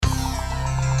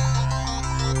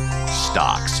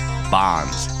Stocks,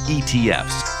 bonds,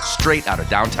 ETFs, straight out of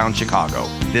downtown Chicago.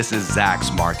 This is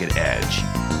Zacks Market Edge.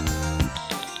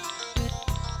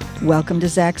 Welcome to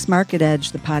Zacks Market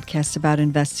Edge, the podcast about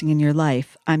investing in your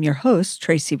life. I'm your host,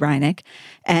 Tracy Reineck,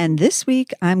 and this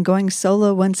week I'm going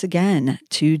solo once again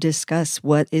to discuss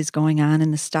what is going on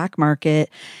in the stock market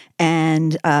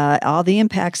and all the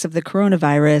impacts of the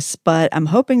coronavirus, but I'm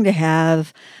hoping to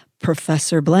have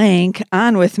Professor Blank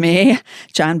on with me,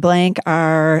 John Blank,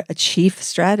 our chief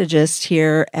strategist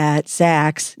here at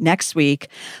Zacks next week.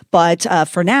 But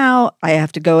for now, I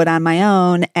have to go it on my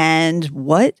own. And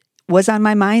what was on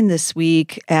my mind this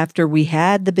week after we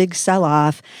had the big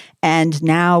sell-off, and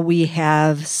now we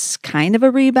have kind of a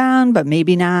rebound, but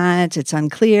maybe not. It's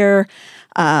unclear.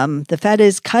 The Fed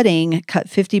is cut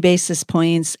 50 basis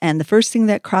points. And the first thing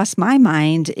that crossed my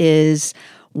mind is,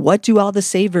 what do all the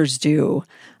savers do?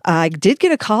 I did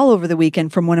get a call over the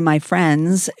weekend from one of my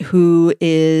friends who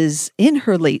is in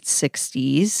her late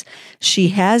 60s. She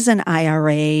has an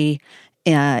IRA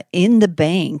in the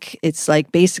bank. It's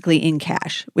like basically in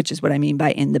cash, which is what I mean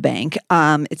by in the bank.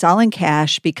 It's all in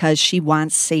cash because she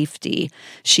wants safety.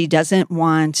 She doesn't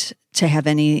want to have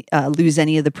lose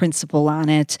any of the principal on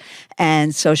it.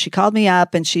 And so she called me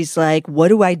up and she's like, what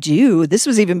do I do? This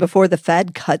was even before the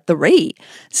Fed cut the rate.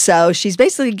 So she's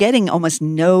basically getting almost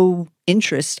no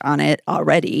interest on it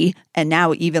already, and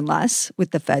now even less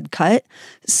with the Fed cut.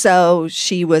 So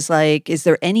she was like, is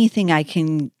there anything I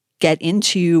can get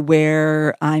into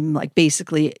where I'm like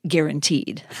basically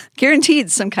guaranteed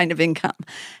some kind of income?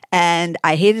 And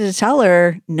I hated to tell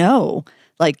her, no.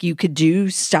 Like, you could do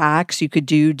stocks, you could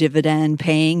do dividend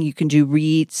paying, you can do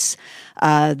REITs,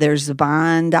 there's the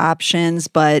bond options,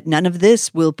 but none of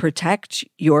this will protect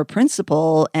your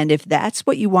principal. And if that's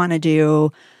what you want to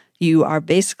do, you are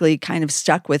basically kind of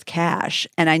stuck with cash.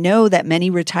 And I know that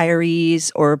many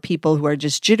retirees or people who are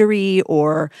just jittery,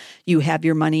 or you have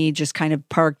your money just kind of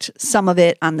parked, some of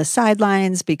it on the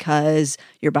sidelines because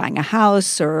you're buying a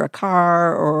house or a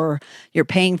car, or you're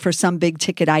paying for some big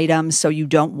ticket item, so you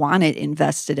don't want it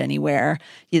invested anywhere,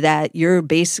 that you're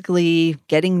basically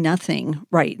getting nothing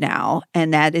right now.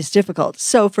 And that is difficult.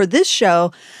 So for this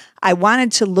show, I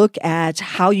wanted to look at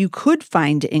how you could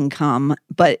find income,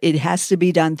 but it has to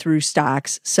be done through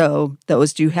stocks. So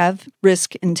those do have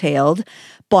risk entailed,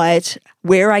 but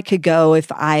where I could go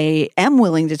if I am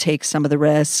willing to take some of the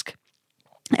risk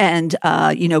and,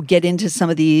 get into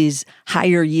some of these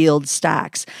higher yield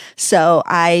stocks. So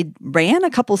I ran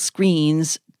a couple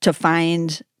screens to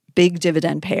find big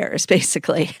dividend payers,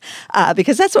 basically,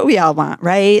 because that's what we all want,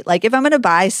 right? Like, if I'm going to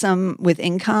buy some with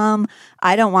income,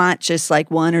 I don't want just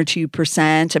like 1 or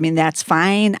 2%. I mean, that's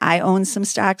fine. I own some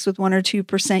stocks with 1 or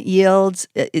 2% yields.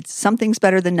 Something's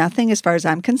better than nothing as far as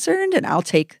I'm concerned, and I'll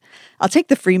take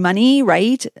the free money,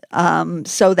 right?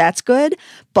 So that's good.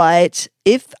 But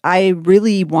if I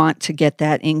really want to get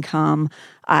that income,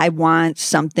 I want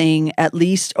something at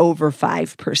least over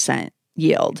 5%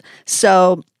 yield.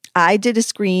 So I did a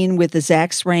screen with the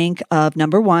Zacks rank of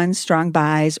number 1, strong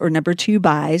buys, or number 2,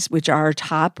 buys, which are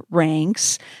top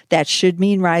ranks. That should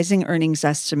mean rising earnings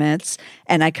estimates.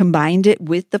 And I combined it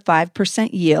with the 5%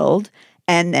 yield.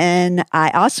 And then I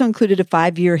also included a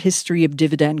 5-year history of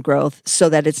dividend growth so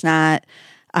that it's not,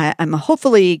 I'm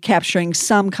hopefully capturing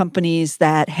some companies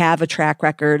that have a track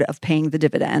record of paying the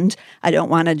dividend. I don't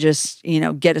want to just,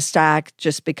 get a stock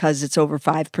just because it's over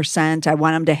 5%. I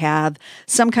want them to have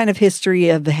some kind of history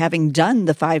of having done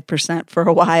the 5% for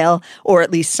a while, or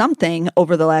at least something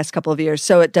over the last couple of years.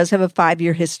 So it does have a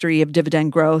 5-year history of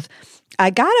dividend growth. I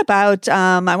got about,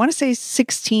 I want to say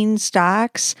 16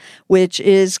 stocks, which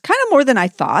is kind of more than I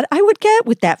thought I would get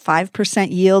with that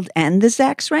 5% yield and the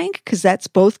Zacks rank, because that's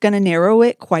both going to narrow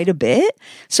it quite a bit.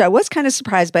 So I was kind of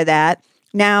surprised by that.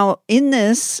 Now, in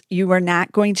this, you are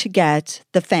not going to get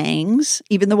the FANGs,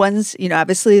 even the ones,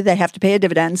 obviously they have to pay a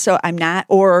dividend. So I'm not,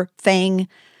 or FANG-like,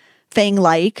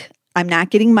 I'm not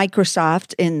getting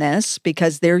Microsoft in this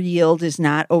because their yield is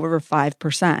not over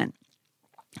 5%.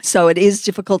 So it is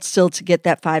difficult still to get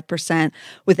that 5%.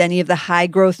 With any of the high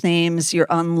growth names, you're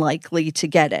unlikely to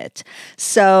get it.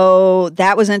 So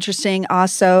that was interesting.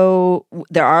 Also,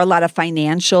 there are a lot of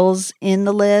financials in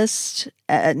the list.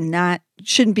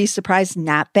 Shouldn't be surprised,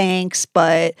 not banks,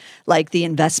 but like the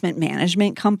investment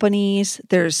management companies.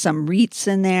 There's some REITs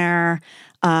in there.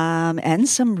 And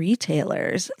some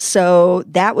retailers. So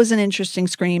that was an interesting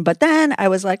screen. But then I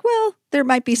was like, well, there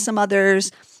might be some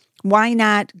others. Why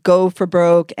not go for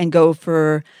broke and go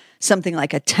for something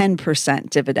like a 10%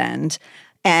 dividend?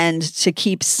 And to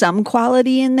keep some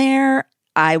quality in there,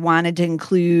 I wanted to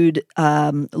include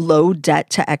low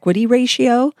debt to equity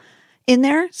ratio. in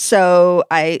there. So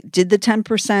I did the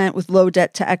 10% with low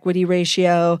debt to equity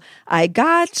ratio. I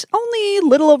got only a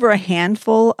little over a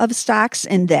handful of stocks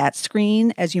in that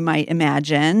screen, as you might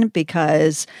imagine,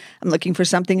 because I'm looking for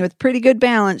something with pretty good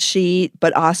balance sheet,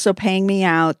 but also paying me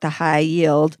out the high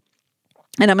yield.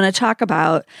 And I'm going to talk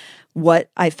about what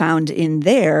I found in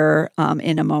there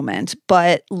in a moment.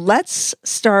 But let's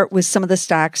start with some of the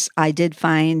stocks I did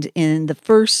find in the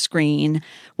first screen,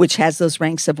 which has those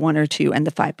ranks of 1 or 2 and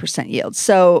the 5% yield.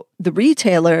 So the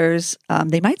retailers,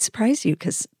 they might surprise you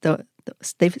because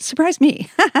they've surprised me.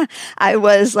 I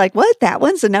was like, what? That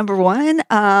one's the number one?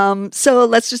 So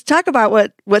let's just talk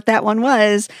about what that one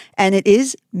was. And it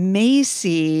is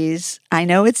Macy's. I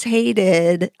know it's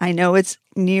hated. I know it's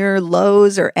near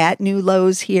lows or at new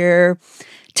lows here.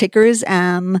 Ticker is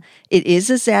M. It is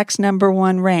a Zacks number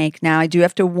one rank. Now, I do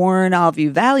have to warn all of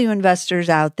you value investors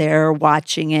out there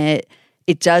watching it.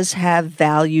 It does have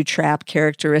value trap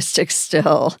characteristics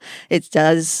still. It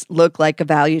does look like a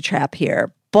value trap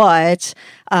here. But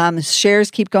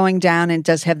shares keep going down and it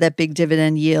does have that big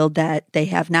dividend yield that they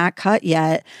have not cut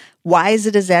yet. Why is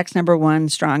it a Zacks number one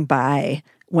strong buy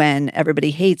when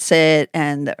everybody hates it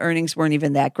and the earnings weren't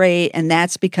even that great? And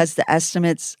that's because the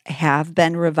estimates have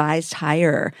been revised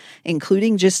higher,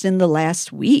 including just in the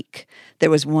last week. There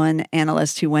was one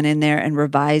analyst who went in there and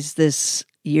revised this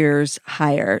year's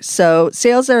higher. So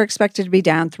sales are expected to be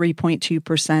down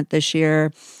 3.2% this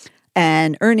year.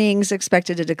 And earnings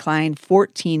expected to decline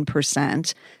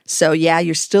 14%. So yeah,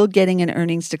 you're still getting an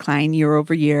earnings decline year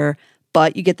over year,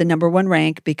 but you get the number one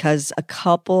rank because a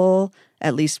couple,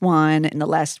 at least one in the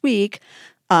last week,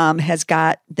 has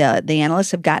got the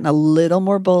analysts have gotten a little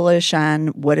more bullish on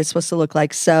what it's supposed to look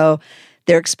like. So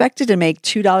they're expected to make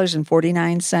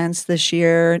 $2.49 this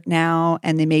year now,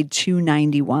 and they made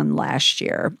 $2.91 last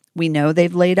year. We know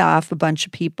they've laid off a bunch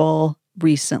of people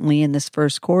recently in this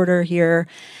first quarter here.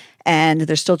 And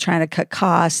they're still trying to cut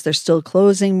costs. They're still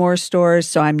closing more stores.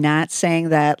 So I'm not saying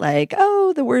that like,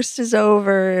 oh, the worst is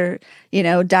over.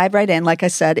 Dive right in. Like I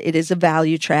said, it is a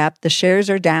value trap. The shares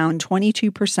are down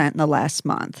 22% in the last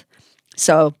month.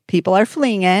 So people are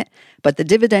fleeing it. But the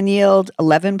dividend yield,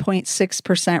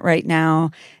 11.6% right now.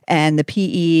 And the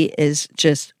PE is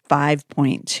just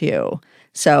 5.2.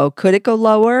 So could it go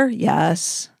lower?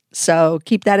 Yes. So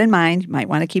keep that in mind. You might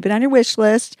want to keep it on your wish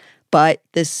list. But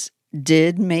this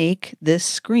did make this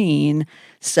screen.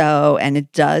 And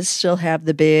it does still have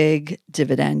the big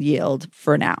dividend yield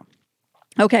for now.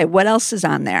 Okay, what else is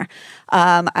on there?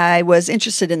 I was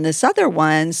interested in this other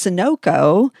one,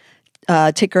 Sunoco,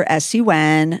 ticker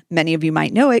SUN. Many of you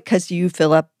might know it because you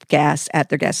fill up gas at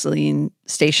their gasoline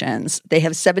stations. They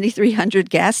have 7,300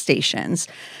 gas stations.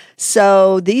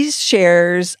 So these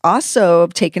shares also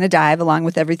have taken a dive along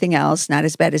with everything else, not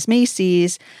as bad as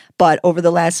Macy's, but over the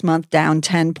last month down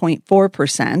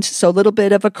 10.4%. So a little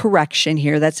bit of a correction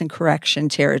here. That's in correction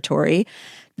territory.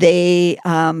 They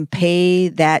pay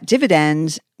that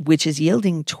dividend, which is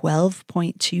yielding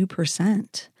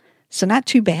 12.2%. So not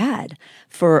too bad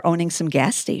for owning some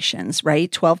gas stations, right?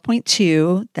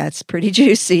 12.2, that's pretty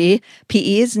juicy.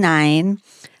 PE is 9.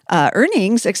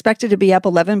 Earnings expected to be up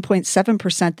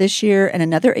 11.7% this year and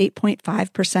another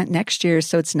 8.5% next year.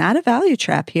 So it's not a value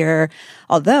trap here.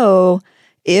 Although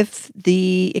if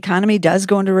the economy does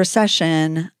go into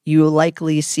recession, you will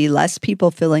likely see less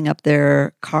people filling up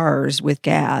their cars with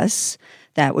gas.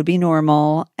 That would be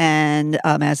normal. And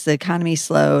as the economy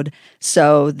slowed,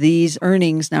 so these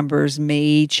earnings numbers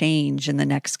may change in the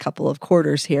next couple of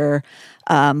quarters here.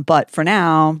 But for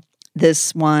now,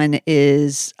 this one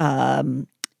is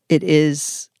it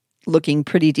is looking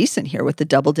pretty decent here with the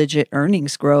double-digit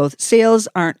earnings growth. Sales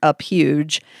aren't up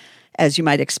huge, as you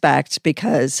might expect,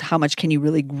 because how much can you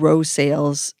really grow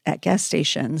sales at gas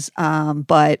stations?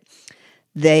 But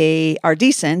they are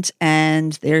decent,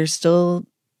 and they're still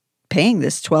paying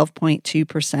this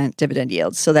 12.2% dividend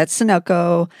yield. So that's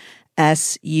Sunoco.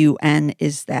 SUN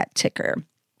is that ticker.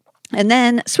 And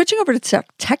then switching over to the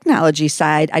technology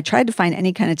side, I tried to find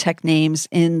any kind of tech names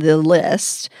in the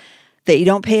list. They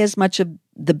don't pay as much of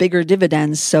the bigger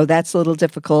dividends, so that's a little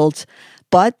difficult.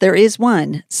 But there is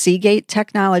one, Seagate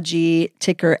Technology,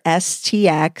 ticker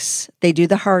STX. They do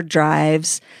the hard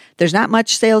drives. There's not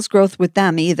much sales growth with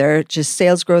them either, just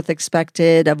sales growth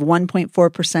expected of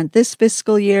 1.4% this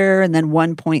fiscal year and then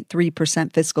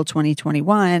 1.3% fiscal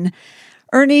 2021.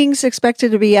 Earnings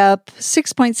expected to be up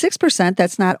 6.6%.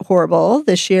 That's not horrible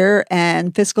this year.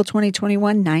 And fiscal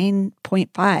 2021,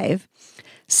 9.5%.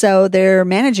 So they're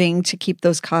managing to keep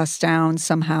those costs down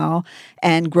somehow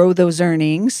and grow those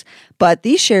earnings. But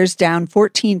these shares down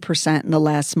 14% in the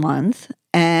last month.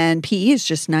 And and PE is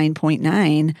just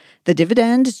 9.9. The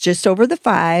dividend is just over the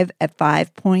 5 at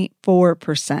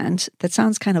 5.4%. That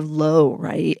sounds kind of low,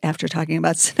 right? After talking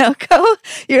about Sunoco,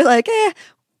 you're like,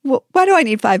 why do I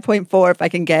need 5.4 if I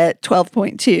can get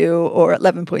 12.2 or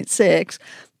 11.6?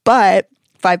 But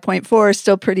 5.4 is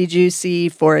still pretty juicy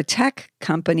for a tech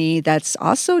company that's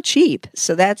also cheap.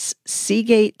 So that's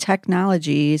Seagate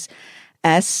Technologies.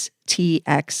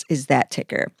 STX is that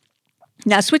ticker.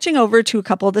 Now, switching over to a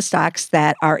couple of the stocks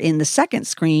that are in the second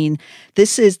screen,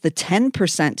 this is the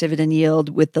 10% dividend yield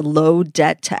with the low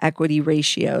debt to equity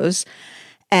ratios.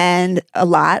 And a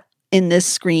lot in this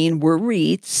screen were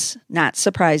REITs, not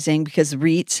surprising because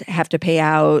REITs have to pay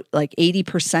out like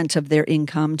 80% of their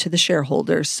income to the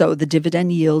shareholders. So the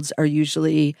dividend yields are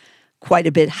usually quite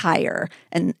a bit higher.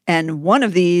 And one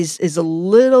of these is a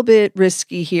little bit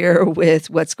risky here with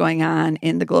what's going on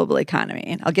in the global economy.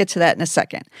 And I'll get to that in a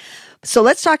second. So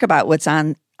let's talk about what's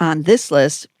on this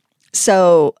list.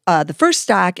 So the first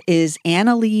stock is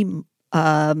Annaly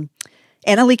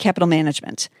Capital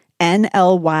Management.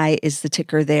 NLY is the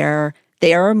ticker there.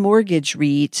 They are a mortgage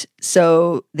REIT.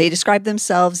 So they describe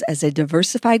themselves as a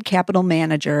diversified capital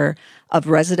manager of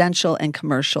residential and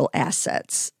commercial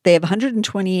assets. They have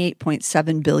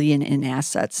 $128.7 billion in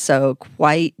assets, so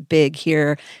quite big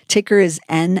here. Ticker is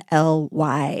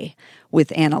NLY with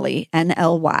Annaly,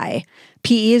 NLY.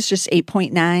 PE is just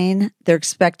 8.9. They're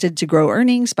expected to grow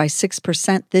earnings by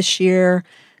 6% this year.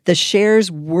 The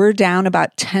shares were down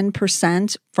about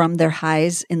 10% from their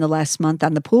highs in the last month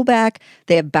on the pullback.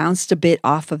 They have bounced a bit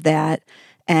off of that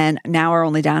and now are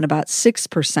only down about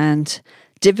 6%.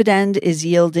 Dividend is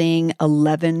yielding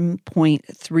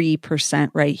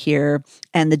 11.3% right here.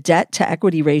 And the debt to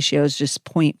equity ratio is just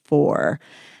 0.4.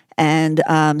 And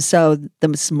so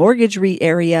the mortgage REIT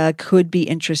area could be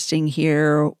interesting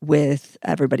here with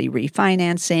everybody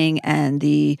refinancing, and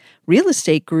the real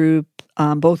estate group,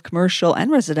 both commercial and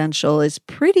residential, is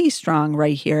pretty strong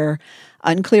right here.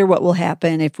 Unclear what will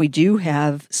happen if we do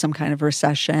have some kind of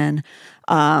recession.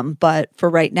 But for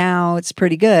right now, it's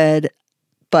pretty good.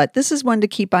 But this is one to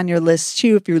keep on your list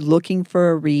too if you're looking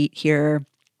for a REIT here.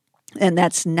 And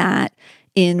that's not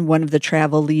in one of the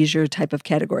travel leisure type of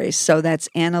categories. So that's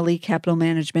Annaly Capital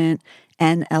Management,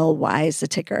 NLY is the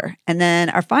ticker. And then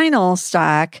our final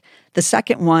stock, the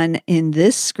second one in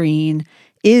this screen,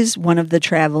 is one of the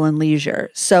travel and leisure.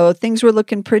 So things were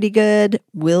looking pretty good.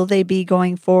 Will they be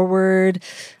going forward?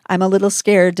 I'm a little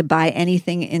scared to buy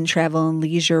anything in travel and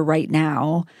leisure right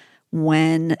now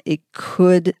when it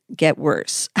could get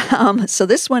worse. So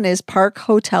this one is Park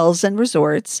Hotels and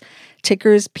Resorts,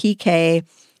 tickers PK.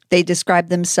 They describe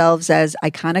themselves as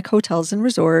iconic hotels and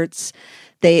resorts.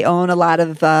 They own a lot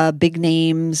of big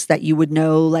names that you would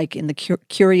know, like in the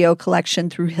Curio collection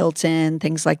through Hilton,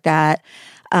 things like that.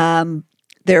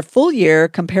 Their full year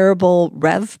comparable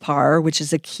RevPAR, which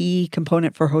is a key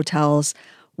component for hotels,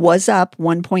 was up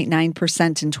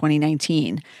 1.9% in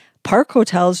 2019. Park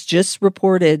Hotels just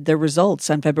reported their results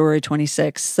on February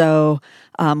 26th. So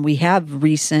we have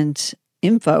recent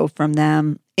info from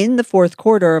them. In the fourth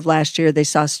quarter of last year, they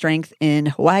saw strength in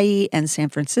Hawaii and San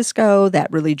Francisco.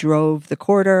 That really drove the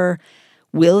quarter.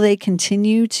 Will they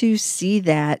continue to see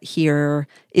that here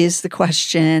is the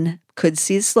question. Could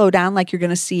see a slowdown like you're going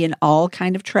to see in all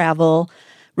kind of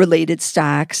travel-related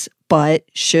stocks, but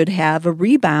should have a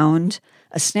rebound,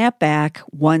 a snapback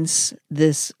once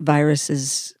this virus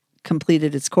is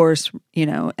completed its course,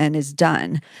 and is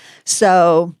done.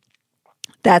 So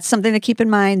that's something to keep in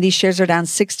mind. These shares are down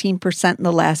 16% in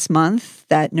the last month.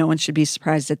 That no one should be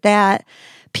surprised at that.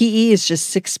 PE is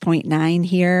just 6.9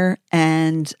 here.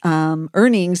 And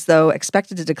earnings, though,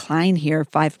 expected to decline here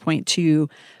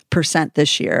 5.2%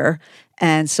 this year.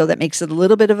 And so that makes it a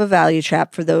little bit of a value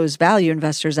trap for those value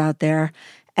investors out there.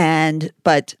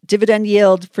 But dividend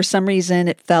yield, for some reason,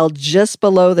 it fell just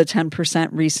below the 10%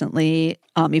 recently,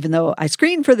 even though I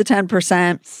screened for the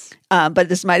 10%. But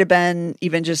this might have been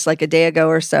even just like a day ago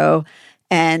or so.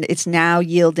 And it's now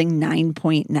yielding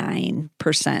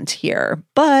 9.9% here,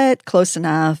 but close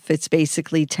enough. It's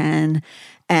basically 10.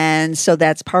 And so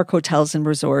that's Park Hotels and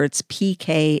Resorts.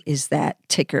 PK is that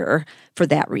ticker for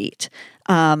that REIT.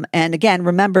 And again,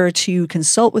 remember to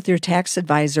consult with your tax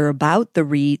advisor about the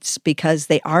REITs because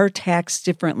they are taxed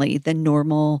differently than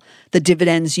the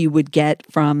dividends you would get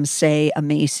from, say, a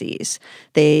Macy's.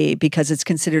 Because it's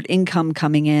considered income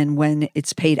coming in when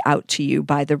it's paid out to you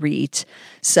by the REIT.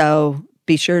 So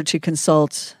be sure to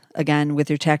consult again with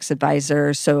your tax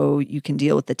advisor so you can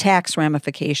deal with the tax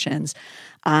ramifications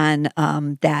on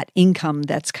that income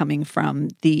that's coming from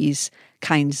these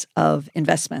kinds of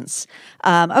investments.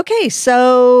 Okay,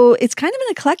 so it's kind of an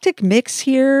eclectic mix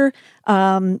here.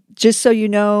 Just so you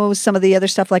know, some of the other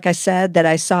stuff, like I said, that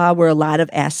I saw were a lot of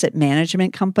asset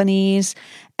management companies.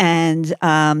 And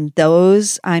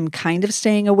those I'm kind of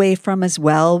staying away from as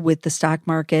well, with the stock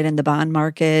market and the bond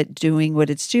market doing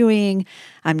what it's doing.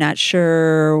 I'm not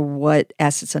sure what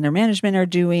assets under management are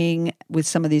doing with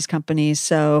some of these companies.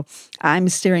 So I'm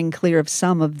steering clear of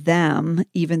some of them,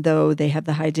 even though they have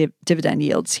the high dividend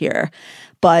yields here.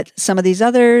 But some of these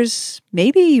others,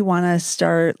 maybe you want to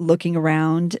start looking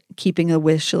around, keeping a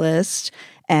wish list.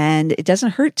 And it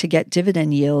doesn't hurt to get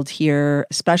dividend yield here,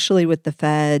 especially with the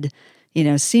Fed,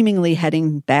 seemingly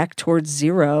heading back towards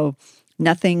zero.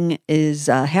 Nothing is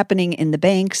happening in the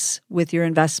banks with your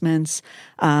investments.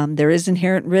 There is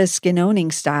inherent risk in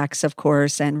owning stocks, of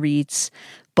course, and REITs,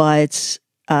 but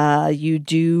you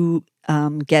do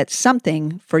get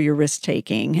something for your risk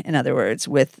taking, in other words,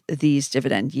 with these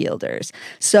dividend yielders.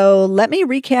 So let me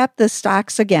recap the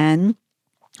stocks again.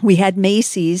 We had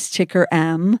Macy's, ticker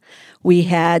M. We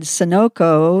had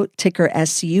Sunoco, ticker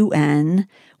SUN.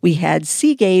 We had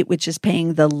Seagate, which is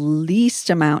paying the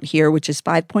least amount here, which is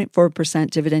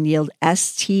 5.4% dividend yield,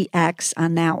 STX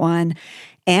on that one.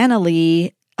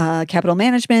 Annaly Capital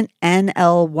Management,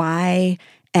 NLY,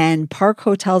 and Park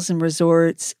Hotels and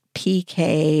Resorts,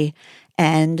 PK.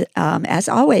 And as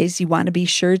always, you want to be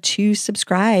sure to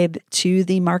subscribe to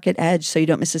the Market Edge so you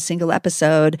don't miss a single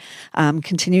episode.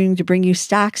 Continuing to bring you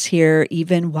stocks here,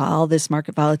 even while this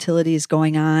market volatility is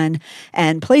going on,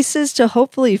 and places to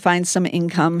hopefully find some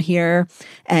income here,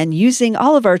 and using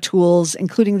all of our tools,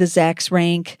 including the Zacks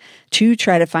Rank, to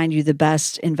try to find you the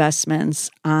best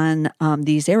investments on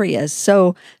these areas.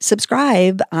 So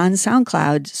subscribe on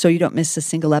SoundCloud so you don't miss a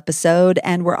single episode.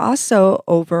 And we're also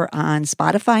over on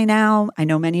Spotify now. I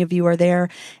know many of you are there,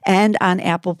 and on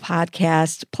Apple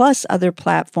Podcast, plus other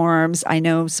platforms. I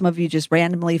know some of you just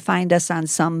randomly find us on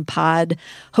some pod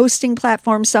hosting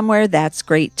platform somewhere. That's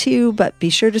great too, but be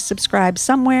sure to subscribe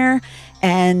somewhere.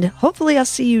 And hopefully I'll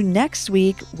see you next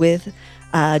week with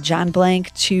John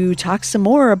Blank to talk some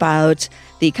more about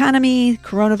the economy,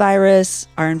 coronavirus,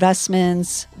 our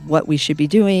investments, what we should be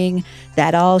doing.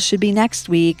 That all should be next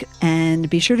week. And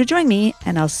be sure to join me,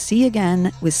 and I'll see you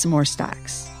again with some more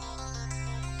stocks.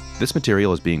 This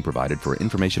material is being provided for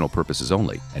informational purposes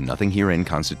only, and nothing herein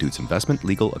constitutes investment,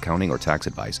 legal, accounting, or tax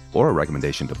advice, or a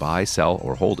recommendation to buy, sell,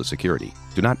 or hold a security.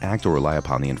 Do not act or rely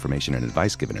upon the information and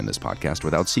advice given in this podcast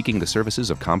without seeking the services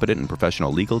of competent and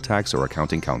professional legal, tax, or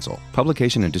accounting counsel.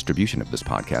 Publication and distribution of this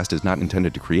podcast is not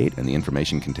intended to create, and the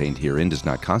information contained herein does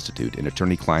not constitute an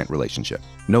attorney-client relationship.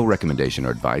 No recommendation or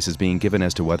advice is being given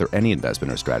as to whether any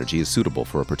investment or strategy is suitable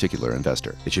for a particular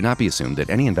investor. It should not be assumed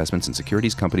that any investments in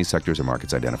securities, companies, sectors, or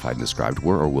markets identified and described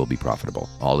were or will be profitable.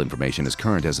 All information is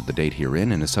current as of the date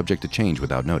herein and is subject to change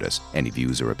without notice. Any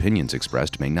views or opinions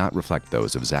expressed may not reflect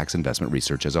those of Zacks Investment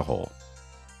Research as a whole.